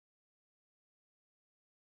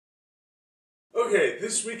Okay,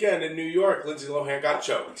 this weekend in New York, Lindsay Lohan got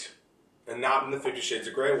choked. And not in the 50 Shades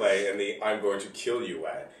of Grey way, in the I'm going to kill you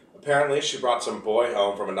way. Apparently, she brought some boy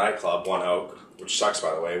home from a nightclub, One Oak, which sucks,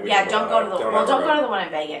 by the way. Don't go to the one in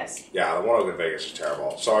Vegas. Yeah, the One Oak in Vegas is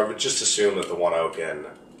terrible. So I would just assume that the One Oak in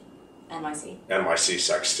NYC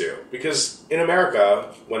sucks too. Because in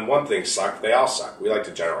America, when one thing sucks, they all suck. We like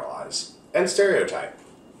to generalize. And stereotype.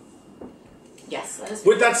 Yes, that is.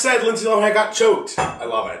 With that said, Lindsay Lohan got choked. I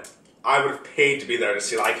love it. I would have paid to be there to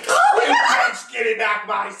see, like, you bitch, give me back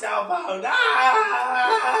my cell phone.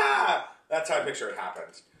 Ah! That's how I picture it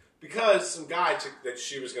happened. Because some guy that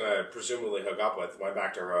she was going to presumably hook up with went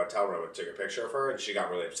back to her hotel room and took a picture of her, and she got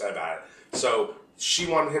really upset about it. So she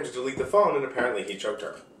wanted him to delete the phone, and apparently he choked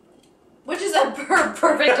her. Which is a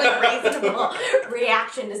perfectly reasonable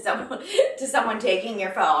reaction to someone taking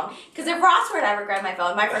your phone. Because if Ross were to ever grab my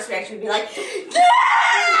phone, my first reaction would be like,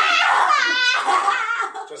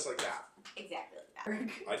 just like that. Exactly like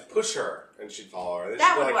that. I'd push her, and she'd follow her.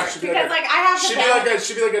 That would work, because like I have to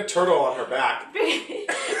she'd be like a turtle on her back. Because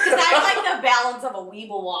I like the balance of a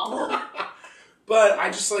weeble wobble. But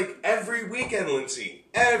I just like, every weekend, Lindsay.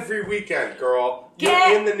 Every weekend, girl.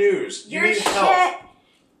 You're in the news. You need help.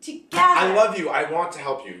 Together. I love you. I want to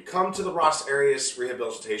help you. Come to the Ross Arias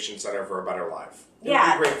Rehabilitation Center for a better life. It'll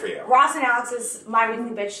be great for you. Ross and Alex's My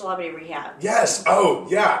Weekly Bitch Celebrity Rehab. Yes. Oh,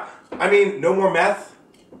 yeah. I mean, no more meth.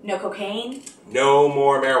 No cocaine. No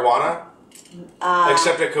more marijuana.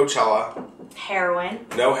 Except at Coachella. Heroin.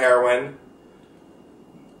 No heroin.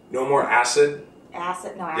 No more acid. No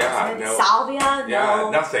acid. Yeah, no. Salvia. Yeah,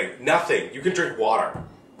 nothing. You can drink water.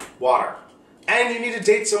 And you need to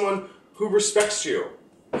date someone who respects you.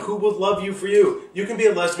 Who will love you for you. You can be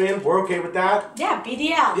a lesbian. We're okay with that. Yeah,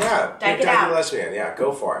 BDL. Yeah, Dyke it out. lesbian. Yeah,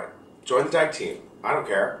 go for it. Join the dyke team. I don't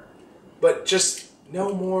care. But just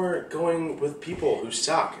no more going with people who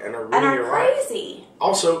suck and are ruining your life. And are crazy.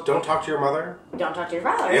 Also, don't talk to your mother. Don't talk to your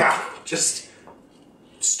father. Yeah, just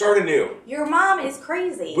start anew. Your mom is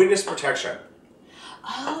crazy. Witness protection.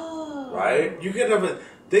 Oh. Right? You can have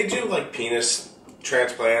they do like penis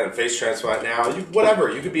transplant and face transplant now. Whatever.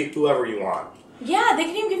 You can be whoever you want. Yeah, they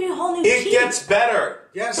can even give you a whole new teeth. It gets better.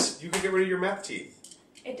 Yes, you can get rid of your meth teeth.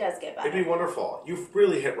 It does get better. It'd be wonderful. You've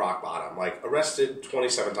really hit rock bottom. Like, arrested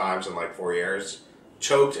 27 times in like 4 years.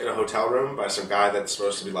 Choked in a hotel room by some guy that's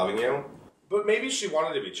supposed to be loving you. But maybe she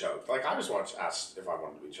wanted to be choked. Like, I just wanted to ask if I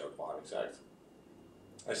wanted to be choked while having sex.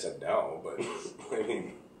 I said no, but I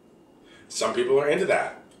mean, some people are into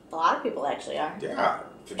that. A lot of people actually are. Yeah.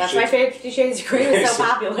 That's why 50 Shades of Grey is so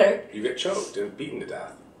popular. You get choked and beaten to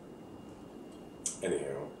death.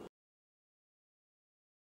 Anywho.